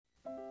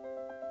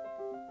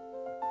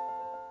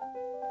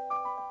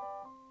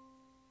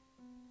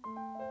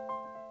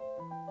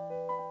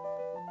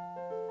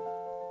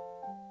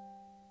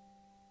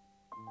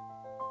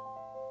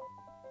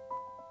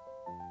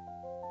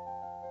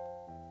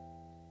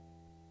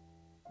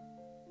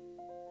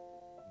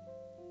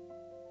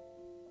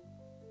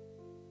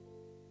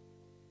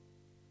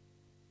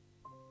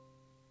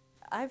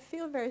I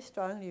feel very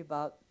strongly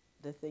about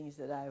the things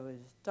that I was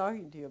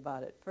talking to you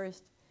about at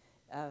first,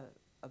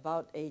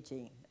 about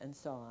aging and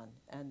so on,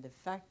 and the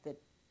fact that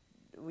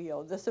we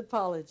owe this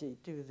apology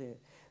to the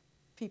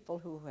people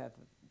who have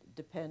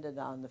depended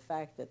on the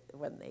fact that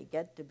when they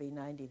get to be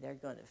 90, they're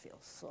going to feel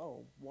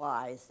so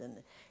wise and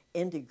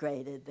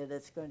integrated that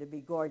it's going to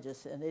be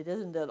gorgeous, and it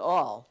isn't at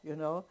all, you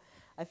know.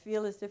 I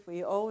feel as if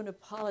we owe an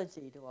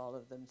apology to all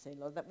of them, saying,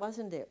 "No, that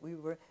wasn't it.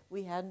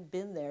 We hadn't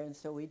been there, and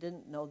so we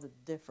didn't know the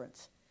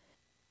difference."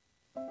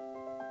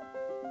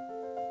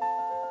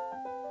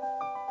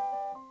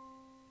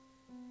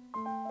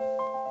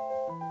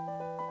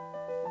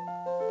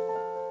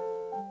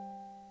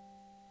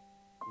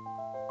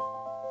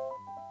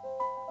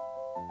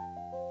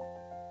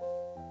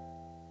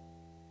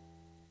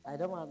 I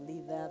don't want to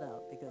leave that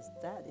out because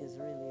that is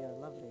really a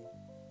lovely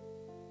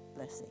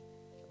blessing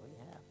that we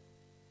have.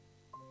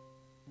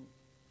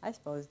 I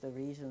suppose the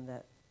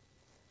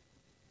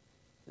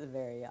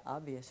very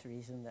obvious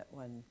reason that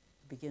one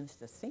begins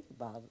to think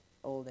about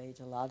old age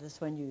a lot is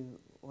when you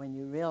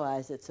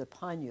realize it's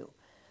upon you,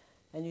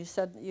 and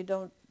you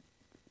don't.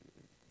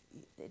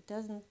 It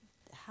doesn't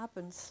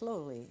happen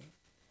slowly.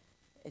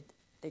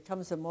 There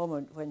comes a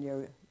moment when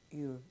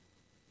you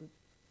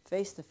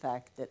face the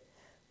fact that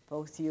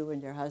both you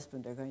and your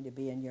husband are going to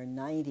be in your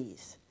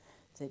 90s,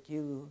 that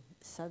you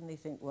suddenly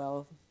think,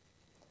 well,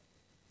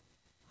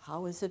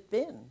 how has it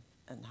been?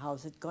 And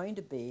how's it going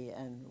to be?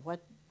 And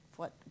what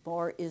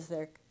more is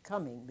there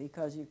coming?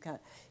 Because you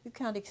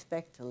can't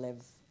expect to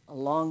live a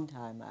long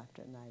time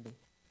after 90.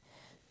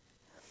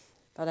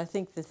 But I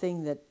think the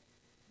thing that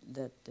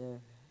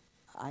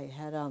I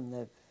had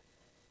on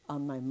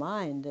my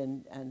mind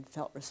and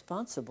felt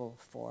responsible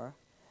for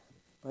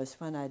was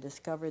when I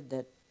discovered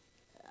that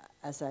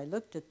as I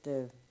looked at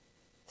the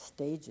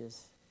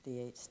stages, the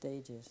 8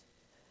 stages,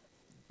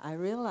 I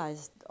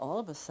realized all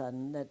of a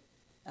sudden that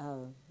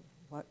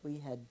what we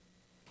had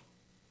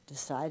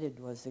decided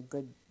was a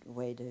good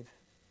way to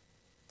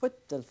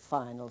put the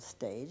final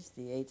stage,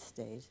 the 8th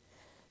stage,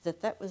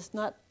 that was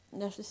not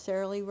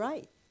necessarily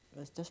right. It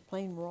was just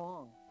plain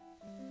wrong.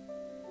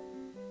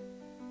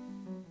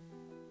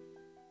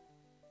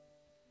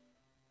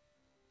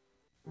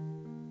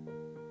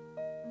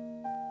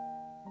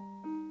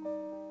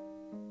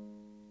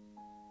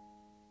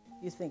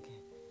 You think,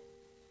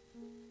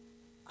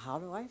 how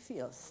do I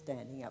feel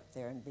standing up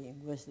there and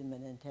being wisdom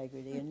and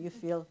integrity? And you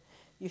feel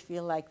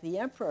like the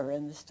emperor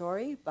in the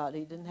story, but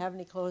he didn't have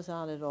any clothes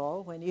on at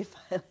all when he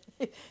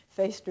finally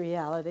faced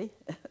reality.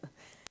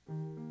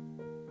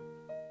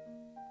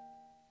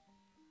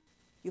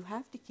 You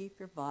have to keep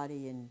your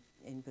body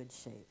in good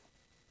shape.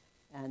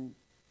 And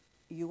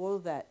you owe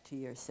that to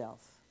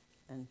yourself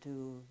and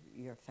to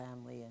your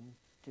family and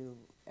to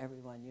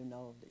everyone you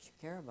know that you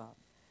care about.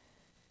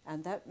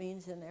 And that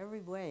means in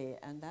every way,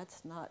 and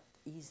that's not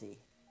easy.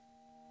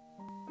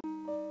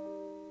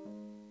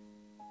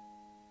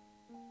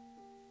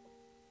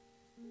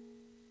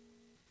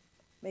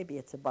 Maybe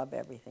it's above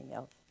everything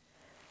else,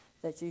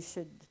 that you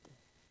should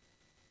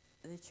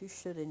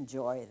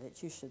enjoy,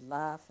 that you should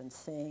laugh and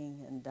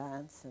sing and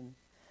dance and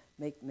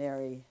make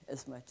merry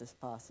as much as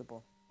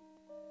possible.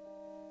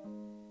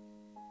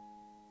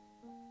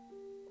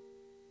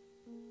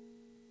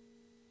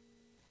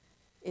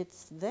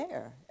 It's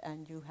there,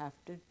 and you have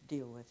to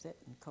deal with it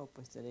and cope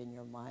with it in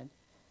your mind,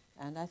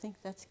 and I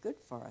think that's good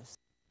for us.